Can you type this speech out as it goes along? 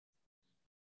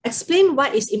Explain why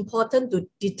it's important to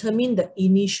determine the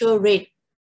initial rate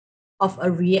of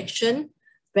a reaction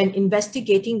when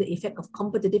investigating the effect of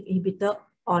competitive inhibitor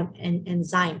on an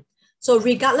enzyme. So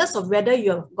regardless of whether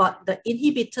you've got the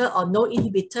inhibitor or no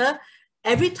inhibitor,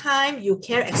 every time you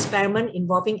carry experiment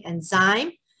involving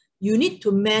enzyme, you need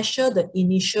to measure the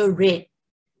initial rate.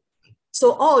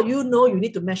 So all you know, you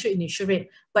need to measure initial rate.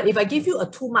 But if I give you a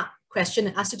 2-mark question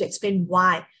and ask you to explain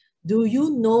why, do you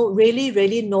know,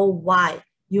 really know why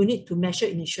you need to measure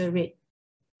initial rate?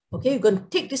 Okay, you're going to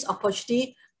take this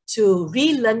opportunity to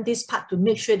relearn this part to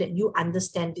make sure that you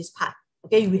understand this part.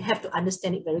 Okay, we have to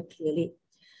understand it very clearly.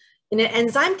 In an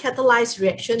enzyme catalyzed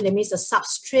reaction, that means the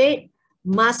substrate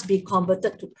must be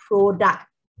converted to product.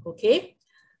 Okay,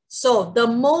 so the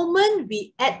moment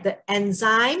we add the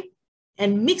enzyme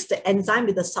and mix the enzyme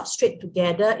with the substrate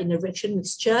together in a reaction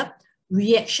mixture,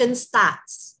 reaction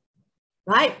starts,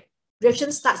 right?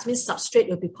 Reaction starts means substrate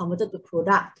will be converted to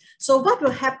product. So what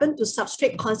will happen to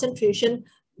substrate concentration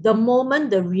the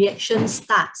moment the reaction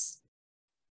starts?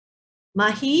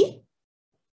 Mahi?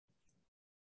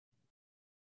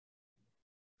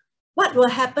 What will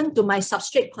happen to my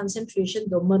substrate concentration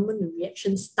the moment the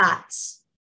reaction starts?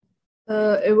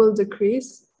 It will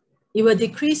decrease. It will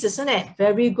decrease, isn't it?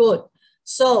 Very good.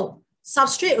 So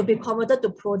substrate will be converted to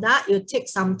product. It will take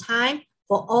some time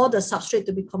for all the substrate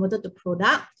to be converted to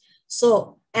product.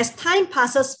 So as time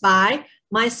passes by,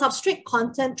 my substrate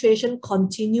concentration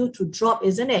continue to drop,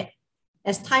 isn't it?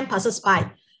 As time passes by.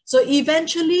 So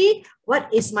eventually,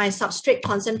 what is my substrate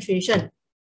concentration?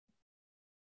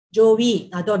 Joey,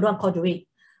 I don't call Joey.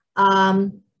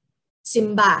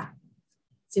 Simba.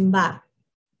 Simba.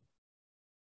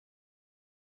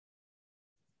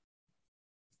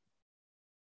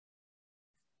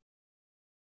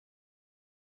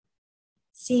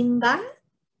 Simba.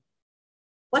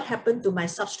 What happened to my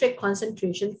substrate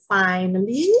concentration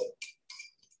finally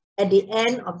at the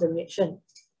end of the reaction?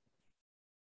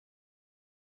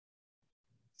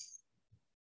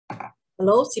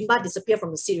 Hello, Simba disappeared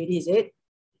from the seat already, is it?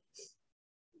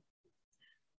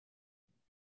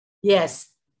 Yes.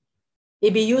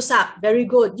 It be used up. Very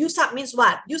good. Used up means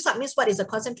what? Used up means what is the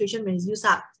concentration when it's used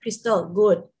up? Crystal,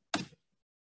 good.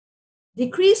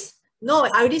 Decrease? No, I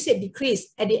already said decrease.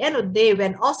 At the end of the day,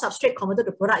 when all substrate converted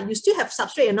to product, you still have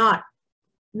substrate or not?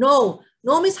 No.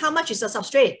 No means how much is the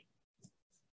substrate?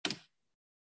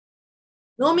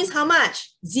 No means how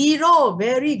much? 0.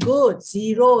 Very good.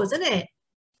 0, isn't it?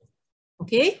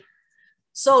 Okay.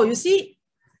 So you see,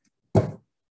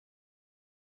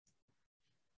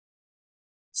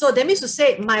 so that means to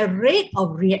say my rate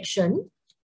of reaction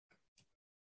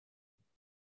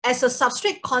as a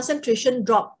substrate concentration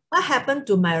drop, what happened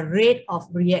to my rate of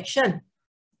reaction?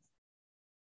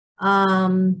 He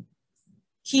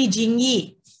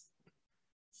Jingyi.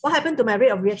 What happened to my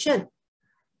rate of reaction?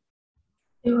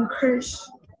 Increase.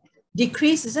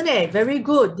 Decrease, isn't it? Very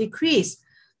good. Decrease.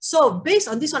 So based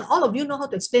on this one, all of you know how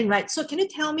to explain, right? So can you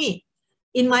tell me,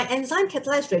 in my enzyme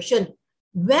catalyzed reaction,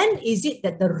 when is it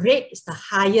that the rate is the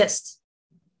highest?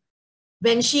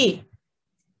 When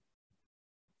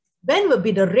will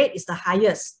be the rate is the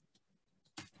highest?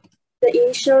 The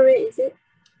initial rate, is it?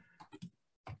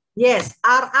 Yes,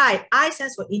 RI. I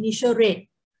stands for initial rate.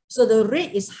 So the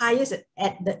rate is highest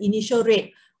at the initial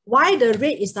rate. Why the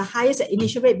rate is the highest at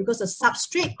initial rate? Because the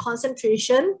substrate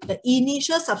concentration, the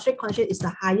initial substrate concentration is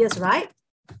the highest, right?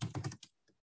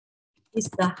 It's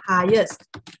the highest.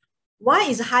 Why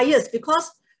is highest?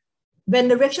 Because when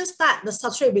the reaction starts, the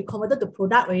substrate will be converted to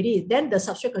product already. Then the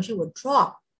substrate concentration will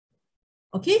drop.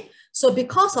 Okay, so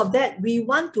because of that, we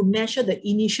want to measure the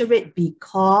initial rate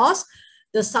because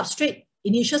the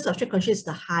initial substrate concentration is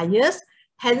the highest.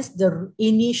 Hence, the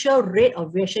initial rate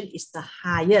of reaction is the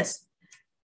highest.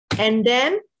 And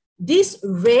then this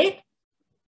rate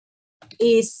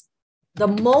is the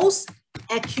most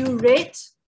accurate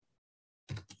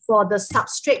for the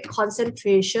substrate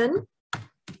concentration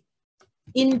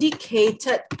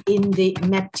indicated in the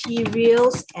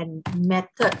materials and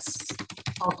methods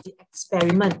of the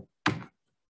experiment.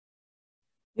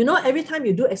 You know, every time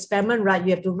you do experiment, right, you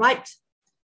have to write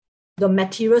the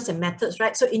materials and methods,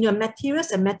 right? So in your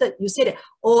materials and method, you say that,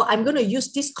 oh, I'm going to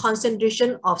use this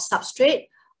concentration of substrate,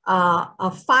 5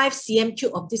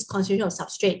 cm³ of this concentration of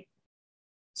substrate.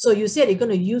 So you said you're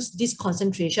going to use this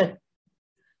concentration.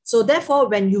 So therefore,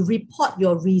 when you report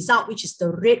your result, which is the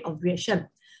rate of reaction,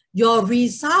 your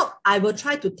result, I will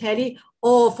try to tell you,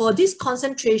 oh, for this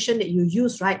concentration that you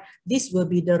use, right, this will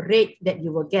be the rate that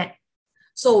you will get.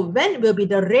 So when will be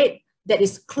the rate that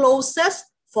is closest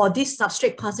for this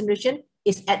substrate concentration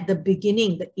is at the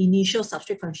beginning, the initial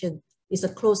substrate concentration. is the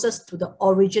closest to the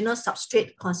original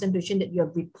substrate concentration that you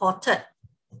have reported.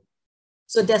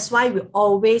 So that's why we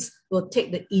always will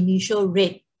take the initial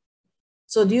rate.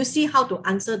 So do you see how to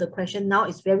answer the question now?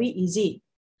 It's very easy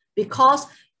because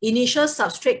initial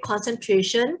substrate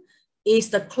concentration is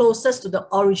the closest to the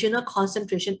original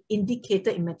concentration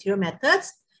indicated in material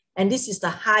methods. And this is the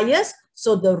highest,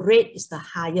 so the rate is the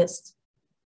highest.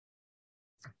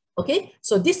 Okay,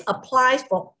 so this applies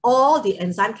for all the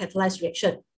enzyme catalyzed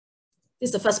reaction. This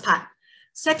is the first part.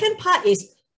 Second part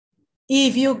is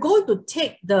if you go to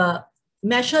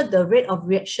measure the rate of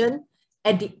reaction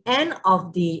at the end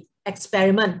of the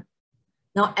experiment.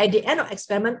 Now, at the end of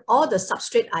experiment, all the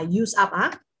substrate are used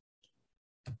up.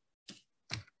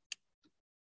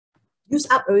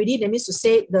 Used up already, that means to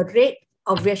say the rate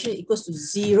of reaction equals to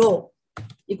zero.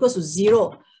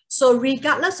 So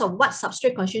regardless of what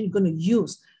substrate concentration you're going to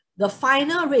use, the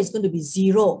final rate is going to be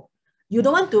zero. You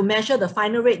don't want to measure the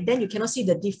final rate, then you cannot see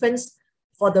the difference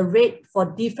for the rate for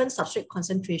different substrate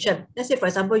concentration. Let's say, for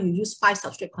example, you use 5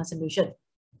 substrate concentration,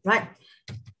 right?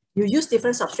 You use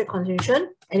different substrate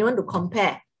concentration and you want to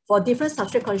compare. For different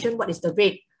substrate concentration, what is the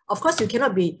rate? Of course, you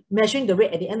cannot be measuring the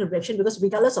rate at the end of the reaction because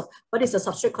regardless of what is the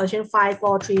substrate concentration, 5,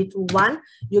 4, 3, 2, 1,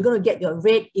 you're going to get your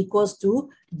rate equals to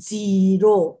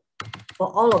 0 for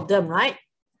all of them, right?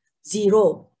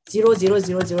 0, 0, 0,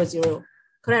 0, 0, 0.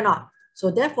 Correct or not?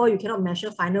 So therefore, you cannot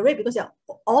measure final rate because they're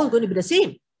all going to be the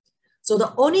same. So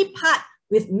the only part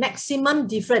with maximum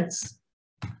difference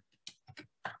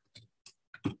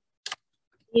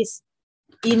is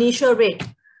initial rate.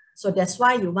 So that's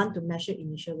why you want to measure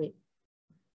initial rate.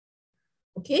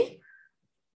 Okay?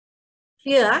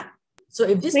 Clear? So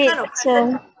if this kind of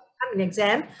question comes in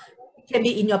exam, it can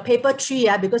be in your paper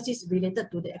 3 because it's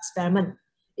related to the experiment.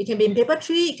 It can be in paper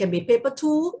 3, it can be paper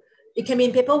 2, it can be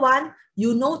in paper 1.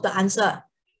 You know the answer.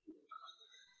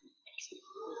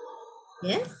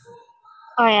 Yes?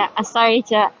 Oh yeah, sorry,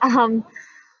 Teacher. I don't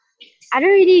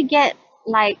really get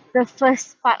like the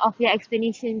first part of your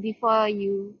explanation before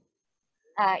you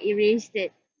erased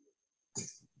it.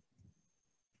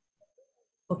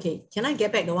 Okay, can I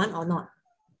get back the one or not?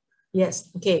 Yes,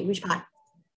 okay, which part?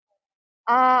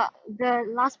 The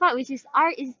last part, which is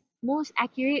R is most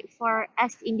accurate for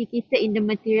as indicated in the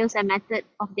materials and method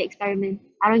of the experiment.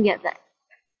 I don't get that.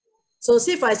 So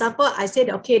say for example, I said,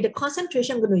 okay, the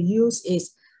concentration I'm going to use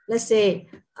is, let's say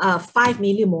 5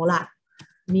 millimolar,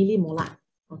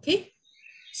 okay?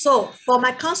 So for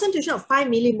my concentration of 5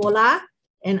 millimolar,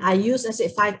 and I use, let's say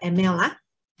 5 ml,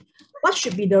 what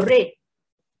should be the rate?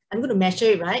 I'm going to measure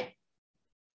it, right?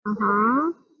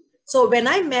 So when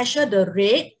I measure the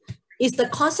rate, is the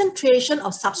concentration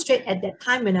of substrate at that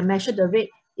time when I measure the rate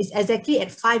is exactly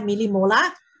at 5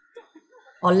 millimolar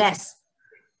or less?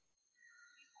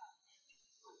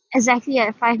 Exactly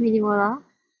at 5 millimolar.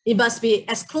 It must be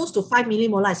as close to 5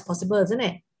 millimolar as possible, isn't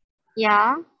it?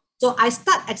 Yeah. So I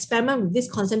start experiment with this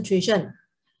concentration,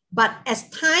 but as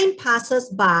time passes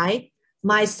by,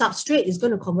 my substrate is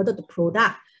going to convert it to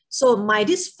product. So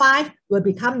this 5 will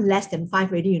become less than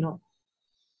 5 already, you know.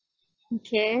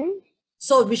 Okay.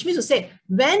 So which means to say,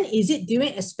 when is it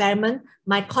during experiment,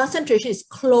 my concentration is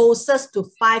closest to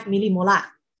 5 millimolar?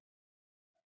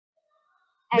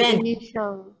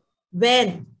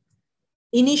 When?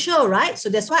 Initial, right? So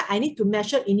that's why I need to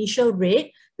measure initial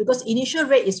rate, because initial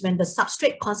rate is when the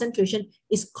substrate concentration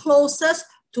is closest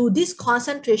to this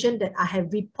concentration that I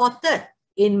have reported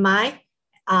in my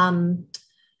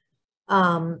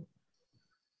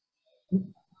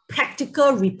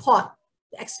practical report,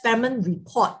 the experiment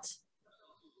report.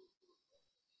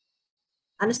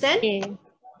 Understand? Okay. So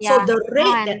Yeah. the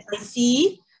rate that I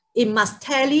see, it must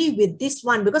tally with this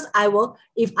one, because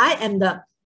if I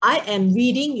am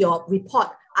reading your report,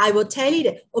 I will tell you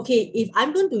that, okay, if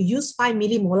I'm going to use 5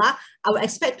 millimolar, I will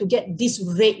expect to get this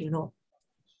rate, you know.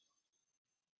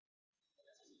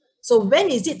 So when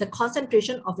is it the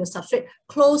concentration of your substrate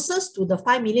closest to the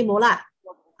 5 millimolar?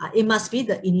 It must be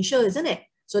the initial, isn't it?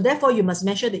 So therefore, you must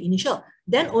measure the initial.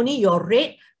 Then only your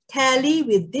rate tally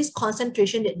with this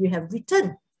concentration that you have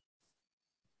written.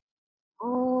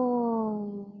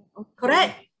 Oh, okay.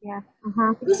 Correct? Yeah.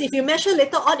 Because if you measure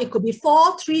later on, it could be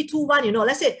 4, 3, 2, 1, you know.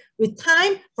 Let's say with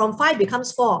time, from 5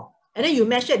 becomes 4. And then you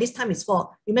measure at this time is 4.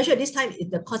 You measure at this time,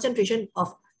 the concentration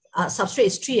of substrate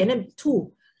is 3 and then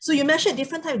 2. So you measure at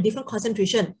different time with different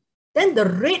concentration. Then the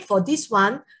rate for this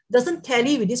one doesn't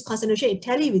tally with this concentration. It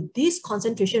tallies with this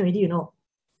concentration already, you know.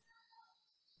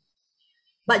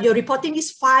 But you're reporting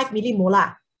is 5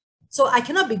 millimolar. So I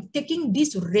cannot be taking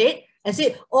this rate and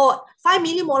say, oh, 5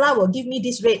 millimolar will give me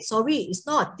this rate. Sorry, it's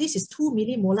not. This is 2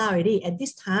 millimolar already at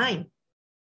this time.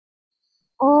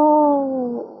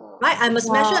 Oh, right? I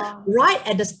must measure right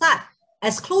at the start,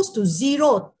 as close to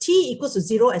 0, T equals to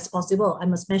 0 as possible. I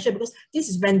must measure because this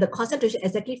is when the concentration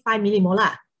is exactly 5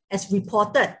 millimolar as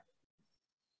reported.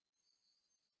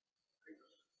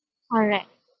 All right.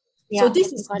 So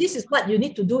this is what you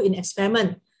need to do in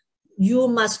experiment. You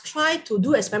must try to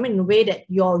do experiment in a way that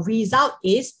your result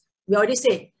is, we already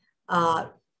said,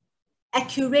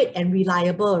 accurate and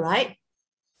reliable, right?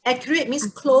 Accurate means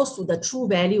close to the true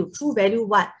value. True value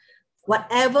what?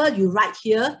 Whatever you write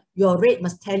here, your rate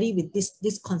must tally with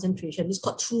this concentration. This is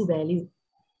called true value.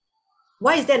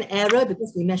 Why is there an error?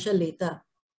 Because we measure later.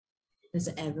 There's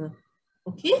an error.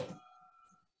 Okay?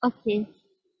 Okay.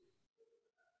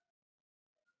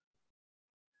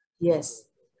 Yes.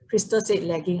 Crystal said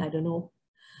lagging, I don't know.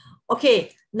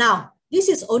 Okay, now this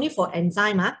is only for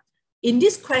enzyme. In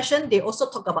this question, they also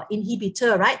talk about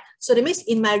inhibitor, right? So that means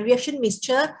in my reaction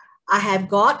mixture, I have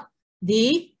got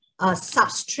the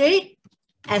substrate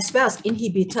as well as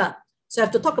inhibitor. So I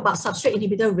have to talk about substrate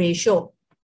inhibitor ratio.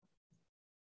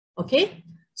 Okay,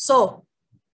 so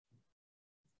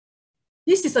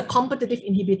this is a competitive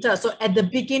inhibitor. So at the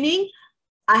beginning,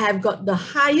 I have got the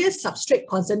highest substrate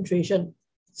concentration.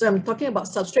 So I'm talking about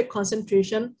substrate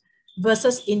concentration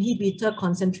versus inhibitor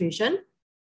concentration.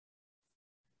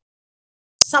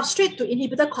 Substrate to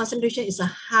inhibitor concentration is the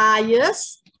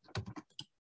highest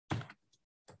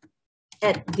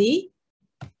at the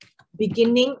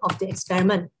beginning of the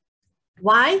experiment.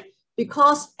 Why?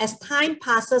 Because as time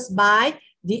passes by,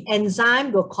 the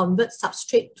enzyme will convert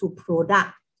substrate to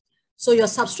product. So your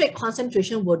substrate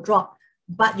concentration will drop,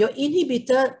 but your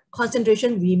inhibitor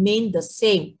concentration remain the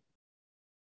same.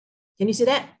 Can you see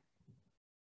that?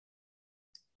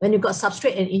 When you've got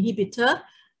substrate and inhibitor,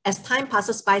 as time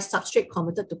passes by, substrate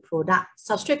converted to product.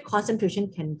 Substrate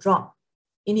concentration can drop.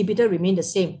 Inhibitor remain the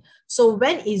same. So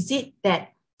when is it that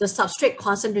the substrate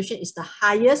concentration is the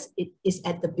highest? It is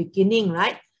at the beginning,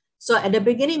 right? So at the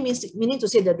beginning meaning to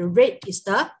say that the rate is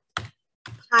the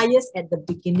highest at the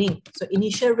beginning. So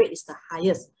initial rate is the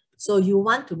highest. So you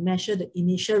want to measure the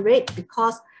initial rate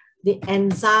because the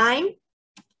enzyme,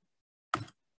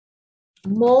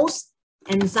 most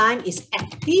enzyme is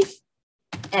active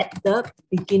at the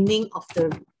beginning of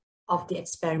the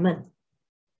experiment.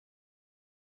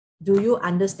 Do you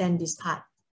understand this part?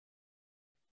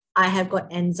 I have got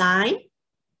enzyme,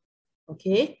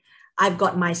 okay? I've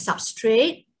got my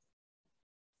substrate.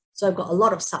 So I've got a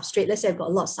lot of substrate. Let's say I've got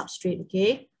a lot of substrate,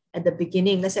 okay? At the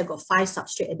beginning, let's say I've got 5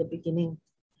 substrate at the beginning.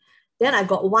 Then I've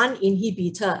got 1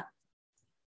 inhibitor.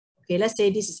 Okay, let's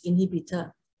say this is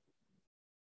inhibitor.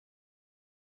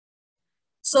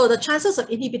 So the chances of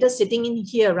inhibitor sitting in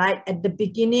here, right, at the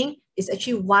beginning is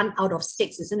actually 1 out of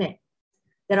 6, isn't it?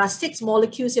 There are 6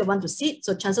 molecules here want to sit,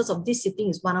 so chances of this sitting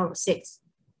is 1 out of 6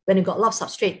 when you got a lot of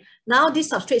substrate. Now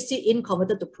this substrate sit in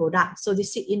converted to product. So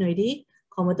this sit in already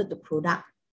converted to product.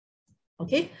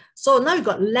 Okay, so now you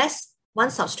got less 1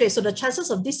 substrate. So the chances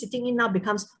of this sitting in now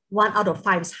becomes 1 out of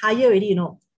 5. It's higher already, you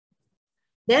know.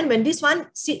 Then when this one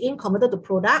sit in converted to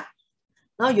product,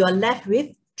 now you are left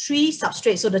with 3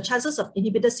 substrates. So the chances of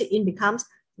inhibitor sit in becomes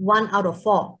 1 out of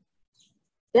 4.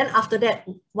 Then after that,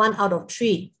 1 out of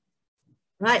 3.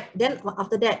 Right? Then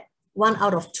after that, 1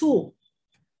 out of 2.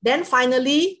 Then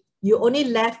finally, you only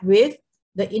left with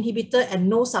the inhibitor and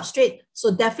no substrate.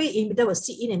 So definitely inhibitor will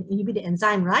sit in and inhibit the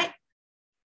enzyme, right?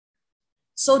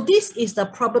 So this is the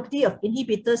probability of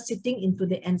inhibitor sitting into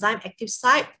the enzyme active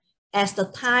site as the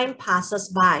time passes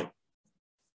by.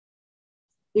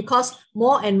 Because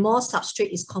more and more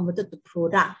substrate is converted to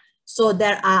product. So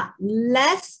there are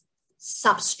less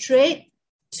substrate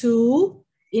to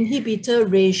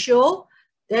inhibitor ratio.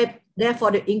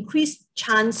 Therefore, the increased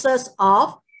chances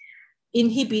of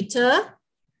inhibitor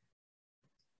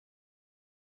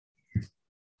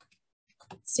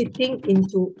sitting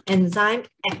into enzyme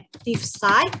active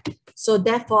site. So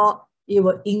therefore, it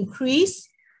will increase.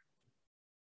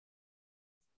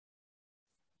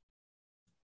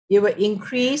 It will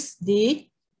increase the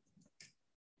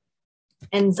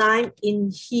enzyme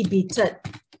inhibited.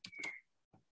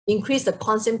 Increase the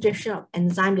concentration of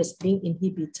enzyme that's being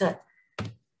inhibited.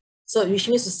 So which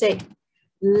means to say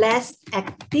less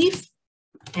active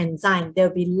enzyme. There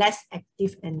will be less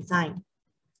active enzyme.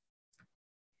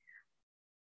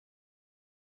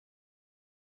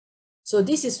 So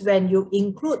this is when you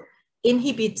include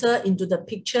inhibitor into the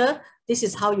picture. This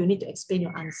is how you need to explain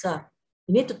your answer.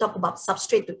 You need to talk about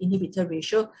substrate to inhibitor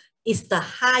ratio is the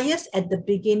highest at the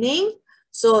beginning.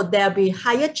 So there'll be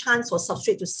higher chance for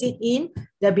substrate to sit in.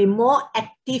 There'll be more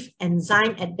active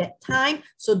enzyme at that time.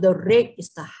 So the rate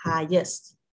is the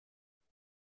highest.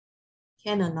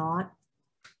 Can or not?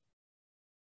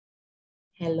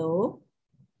 Hello?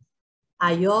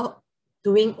 Are you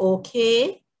doing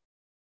okay?